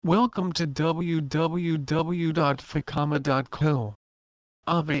Welcome to www.ficama.co.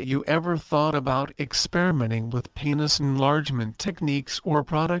 Have you ever thought about experimenting with penis enlargement techniques or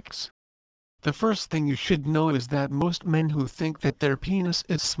products? The first thing you should know is that most men who think that their penis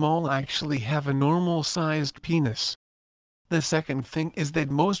is small actually have a normal-sized penis. The second thing is that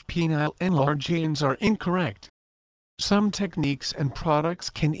most penile enlargements are incorrect. Some techniques and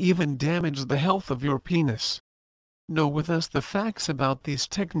products can even damage the health of your penis. Know with us the facts about these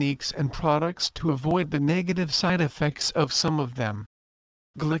techniques and products to avoid the negative side effects of some of them.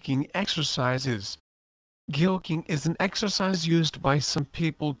 Gilking exercises. Gilking is an exercise used by some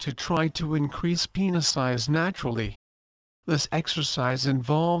people to try to increase penis size naturally. This exercise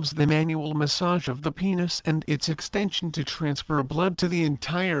involves the manual massage of the penis and its extension to transfer blood to the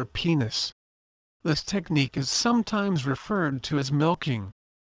entire penis. This technique is sometimes referred to as milking.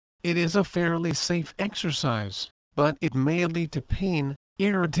 It is a fairly safe exercise, but it may lead to pain,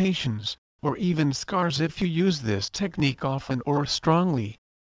 irritations, or even scars if you use this technique often or strongly.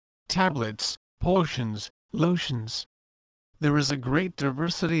 Tablets, potions, lotions. There is a great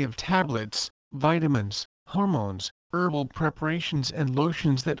diversity of tablets, vitamins, hormones, herbal preparations and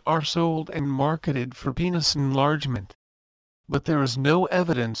lotions that are sold and marketed for penis enlargement. But there is no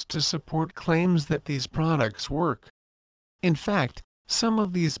evidence to support claims that these products work. In fact, some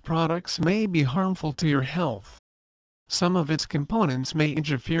of these products may be harmful to your health. Some of its components may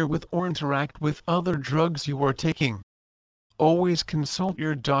interfere with or interact with other drugs you are taking. Always consult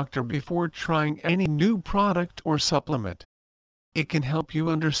your doctor before trying any new product or supplement. It can help you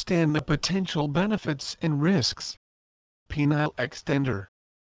understand the potential benefits and risks. Penile extender.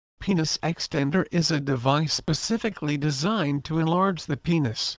 Penis extender is a device specifically designed to enlarge the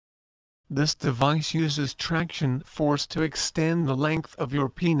penis. This device uses traction force to extend the length of your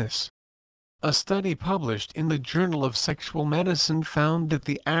penis. A study published in the Journal of Sexual Medicine found that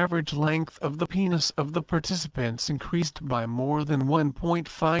the average length of the penis of the participants increased by more than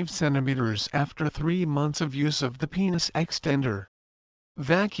 1.5 centimeters after 3 months of use of the penis extender.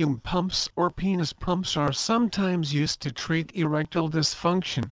 Vacuum pumps or penis pumps are sometimes used to treat erectile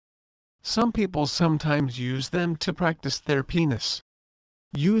dysfunction. Some people sometimes use them to practice their penis.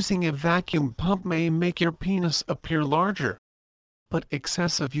 Using a vacuum pump may make your penis appear larger, but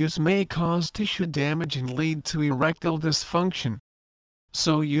excessive use may cause tissue damage and lead to erectile dysfunction.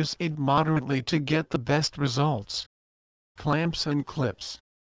 So use it moderately to get the best results. Clamps and clips.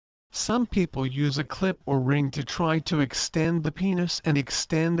 Some people use a clip or ring to try to extend the penis and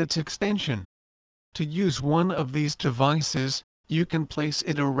extend its extension. To use one of these devices, you can place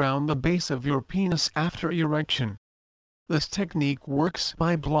it around the base of your penis after erection. This technique works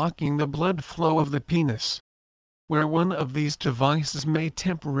by blocking the blood flow of the penis. Where one of these devices may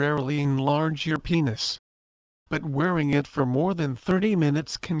temporarily enlarge your penis, but wearing it for more than 30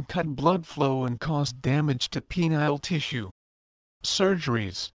 minutes can cut blood flow and cause damage to penile tissue.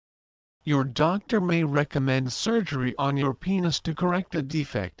 Surgeries. Your doctor may recommend surgery on your penis to correct a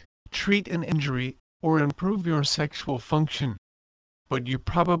defect, treat an injury, or improve your sexual function. But you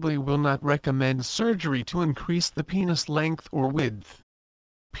probably will not recommend surgery to increase the penis length or width.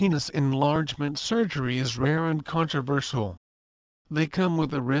 Penis enlargement surgery is rare and controversial. They come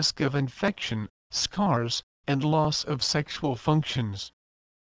with a risk of infection, scars, and loss of sexual functions.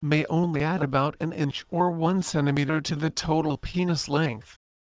 May only add about an inch or 1 centimeter to the total penis length.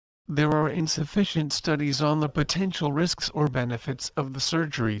 There are insufficient studies on the potential risks or benefits of the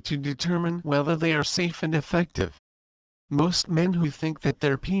surgery to determine whether they are safe and effective. Most men who think that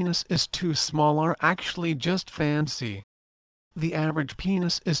their penis is too small are actually just fancy. The average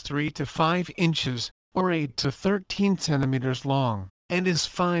penis is 3 to 5 inches, or 8 to 13 centimeters long, and is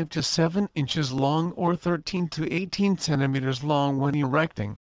 5 to 7 inches long or 13 to 18 centimeters long when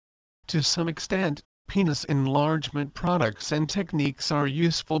erecting. To some extent, penis enlargement products and techniques are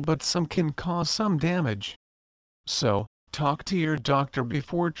useful, but some can cause some damage. So, talk to your doctor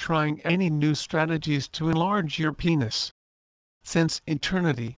before trying any new strategies to enlarge your penis. Since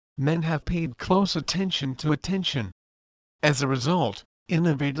eternity, men have paid close attention to attention. As a result,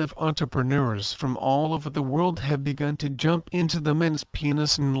 innovative entrepreneurs from all over the world have begun to jump into the men's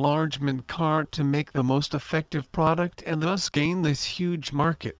penis enlargement cart to make the most effective product and thus gain this huge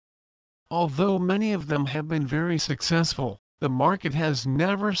market. Although many of them have been very successful, the market has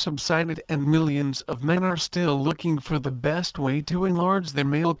never subsided and millions of men are still looking for the best way to enlarge their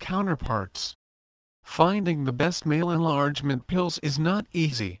male counterparts. Finding the best male enlargement pills is not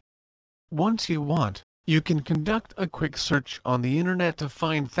easy. Once you want, you can conduct a quick search on the internet to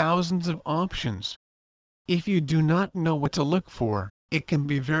find thousands of options. If you do not know what to look for, it can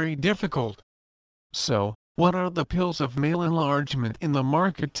be very difficult. So, What are the pills of male enlargement in the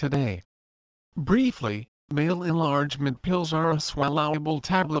market today? Briefly, male enlargement pills are a swallowable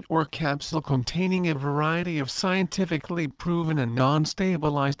tablet or capsule containing a variety of scientifically proven and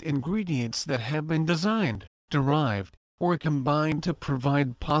non-stabilized ingredients that have been designed, derived, or combined to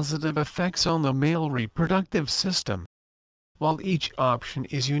provide positive effects on the male reproductive system. While each option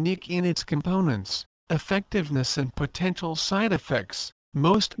is unique in its components, effectiveness and potential side effects,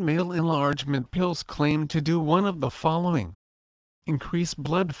 most male enlargement pills claim to do one of the following: increase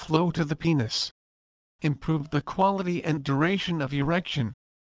blood flow to the penis, improve the quality and duration of erection,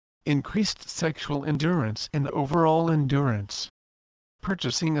 increased sexual endurance and overall endurance.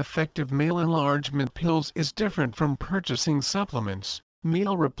 Purchasing effective male enlargement pills is different from purchasing supplements,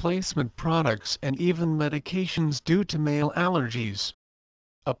 meal replacement products and even medications due to male allergies.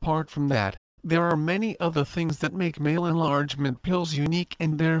 Apart from that, there are many other things that make male enlargement pills unique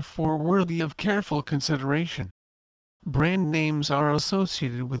and therefore worthy of careful consideration. Brand names are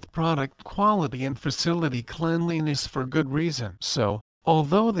associated with product quality and facility cleanliness for good reason. So,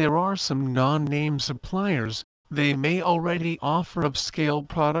 although there are some non-name suppliers, they may already offer upscale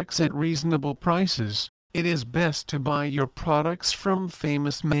products at reasonable prices. It is best to buy your products from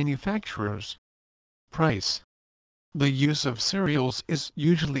famous manufacturers. Price. The use of cereals is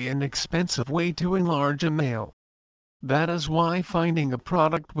usually an expensive way to enlarge a male. That is why finding a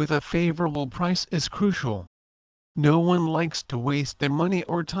product with a favorable price is crucial. No one likes to waste their money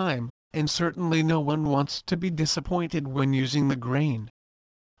or time, and certainly no one wants to be disappointed when using the grain.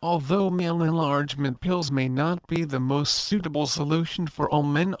 Although male enlargement pills may not be the most suitable solution for all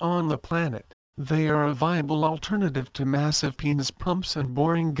men on the planet, they are a viable alternative to massive penis pumps and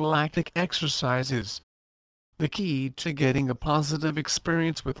boring galactic exercises. The key to getting a positive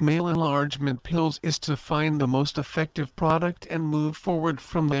experience with male enlargement pills is to find the most effective product and move forward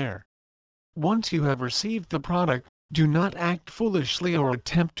from there. Once you have received the product, do not act foolishly or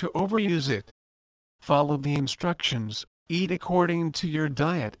attempt to overuse it. Follow the instructions, eat according to your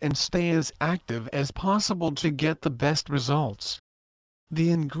diet and stay as active as possible to get the best results.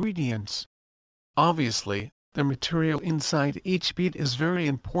 The ingredients. Obviously, the material inside each bead is very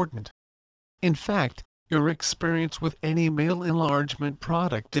important. In fact, your experience with any male enlargement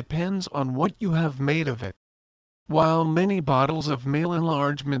product depends on what you have made of it. While many bottles of male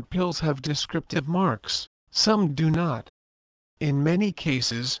enlargement pills have descriptive marks, some do not. In many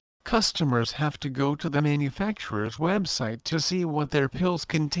cases, customers have to go to the manufacturer's website to see what their pills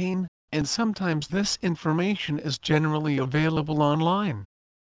contain, and sometimes this information is generally available online.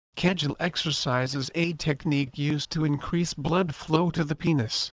 Kegel exercise is a technique used to increase blood flow to the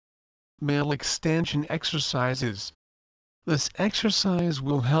penis. Male extension exercises. This exercise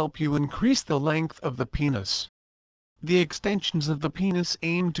will help you increase the length of the penis. The extensions of the penis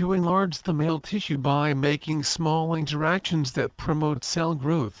aim to enlarge the male tissue by making small interactions that promote cell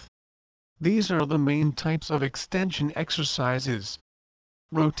growth. These are the main types of extension exercises.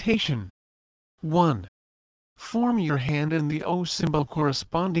 Rotation. 1. Form your hand in the O symbol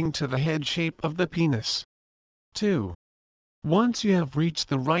corresponding to the head shape of the penis. 2. Once you have reached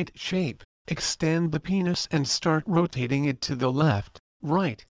the right shape, extend the penis and start rotating it to the left,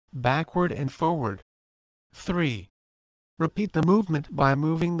 right, backward and forward. 3. Repeat the movement by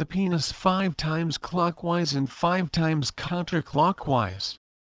moving the penis 5 times clockwise and 5 times counterclockwise.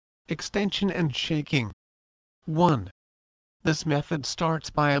 Extension and shaking. 1. This method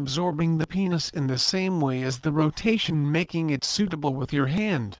starts by absorbing the penis in the same way as the rotation, making it suitable with your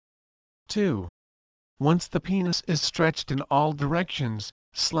hand. 2. Once the penis is stretched in all directions,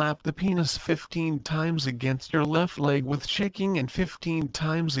 slap the penis 15 times against your left leg with shaking and 15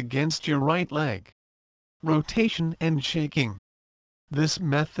 times against your right leg. Rotation and shaking. This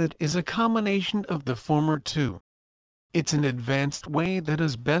method is a combination of the former two. It's an advanced way that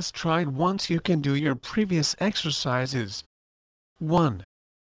is best tried once you can do your previous exercises. 1.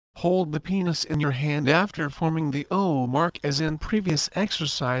 Hold the penis in your hand after forming the O mark as in previous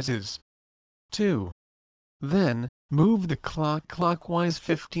exercises. 2. Then, move the clock clockwise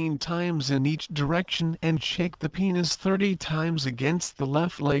 15 times in each direction and shake the penis 30 times against the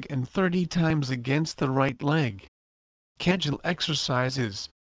left leg and 30 times against the right leg. Kegel exercises.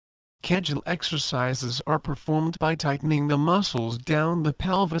 Kegel exercises are performed by tightening the muscles down the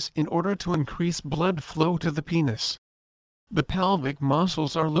pelvis in order to increase blood flow to the penis. The pelvic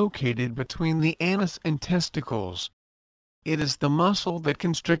muscles are located between the anus and testicles. It is the muscle that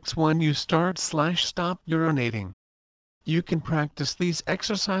constricts when you start/stop urinating. You can practice these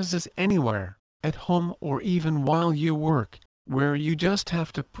exercises anywhere, at home or even while you work, where you just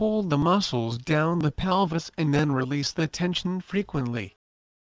have to pull the muscles down the pelvis and then release the tension frequently.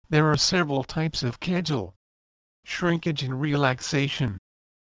 There are several types of Kegel. shrinkage and relaxation.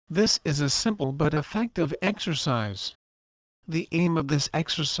 This is a simple but effective exercise. The aim of this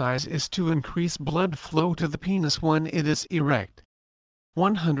exercise is to increase blood flow to the penis when it is erect.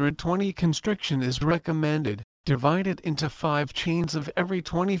 120 constriction is recommended, divided into 5 chains of every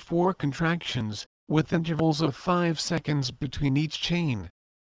 24 contractions, with intervals of 5 seconds between each chain.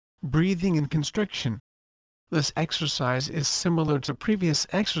 Breathing in constriction. This exercise is similar to previous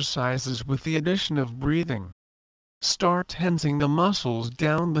exercises with the addition of breathing. Start tensing the muscles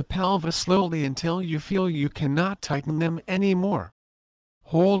down the pelvis slowly until you feel you cannot tighten them anymore.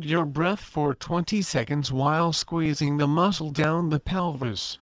 Hold your breath for 20 seconds while squeezing the muscle down the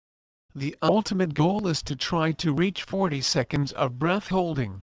pelvis. The ultimate goal is to try to reach 40 seconds of breath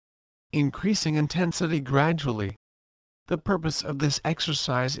holding, increasing intensity gradually. The purpose of this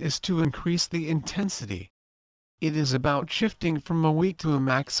exercise is to increase the intensity. It is about shifting from a weak to a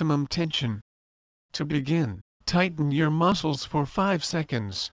maximum tension. To begin, tighten your muscles for 5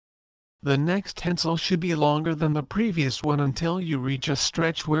 seconds. The next tensile should be longer than the previous one until you reach a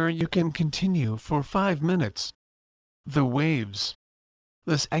stretch where you can continue for 5 minutes. The waves.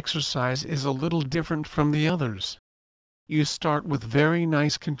 This exercise is a little different from the others. You start with very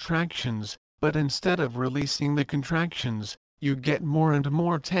nice contractions, but instead of releasing the contractions, you get more and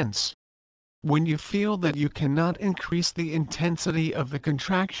more tense. When you feel that you cannot increase the intensity of the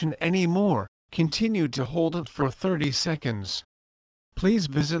contraction anymore, continue to hold it for 30 seconds. Please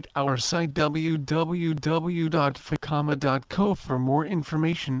visit our site www.ficama.co for more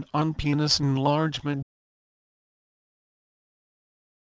information on penis enlargement.